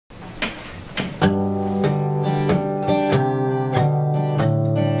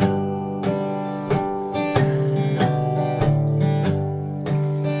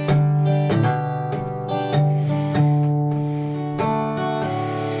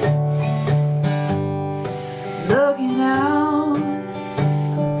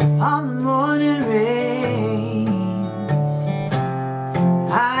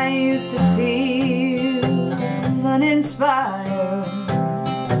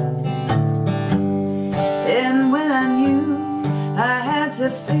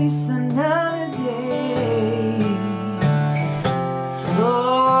face another day.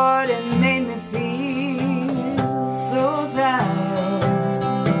 Lord, it made me feel so tired.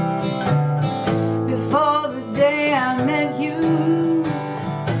 Before the day I met you,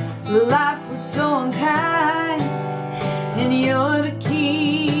 life was so unkind, and you're the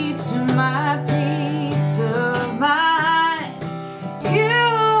key to my peace of mind. You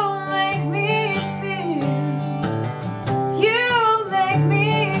make me feel, you make me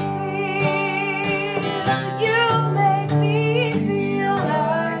feel, you make me feel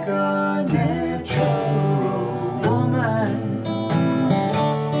like a natural woman.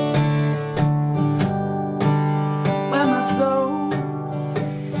 When my soul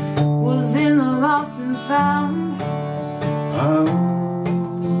was in the lost and found,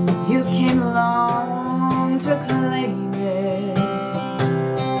 you came along to claim it.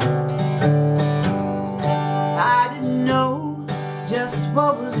 I didn't know just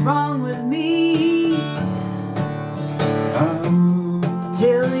what was wrong with me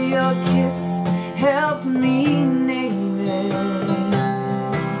till your kiss helped me name it.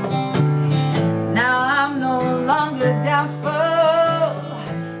 Now I'm no longer doubtful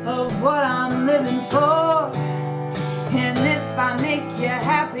of what I'm living for, and if I make you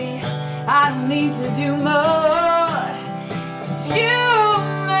happy, I don't need to do more. 'Cause you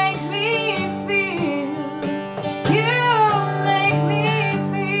make me feel, you make me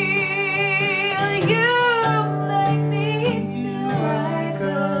feel, you make me feel like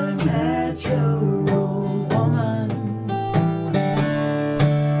a natural woman.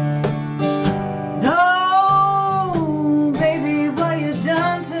 No, baby, what you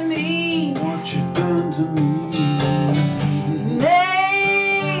done to me? What you done to me?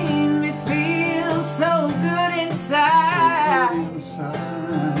 So good inside.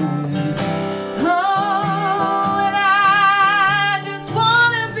 Oh, and I just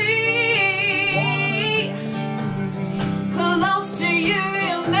wanna be close to you.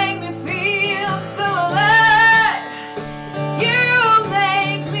 You make me feel so alive. You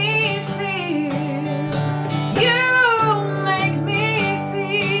make me feel, you make me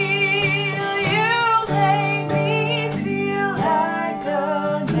feel, you make me feel like a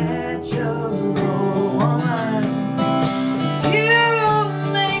natural.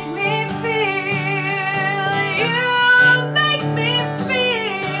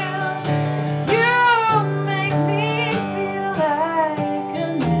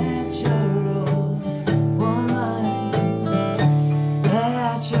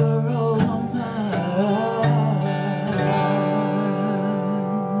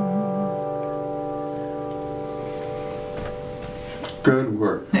 Good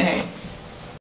work. Hey.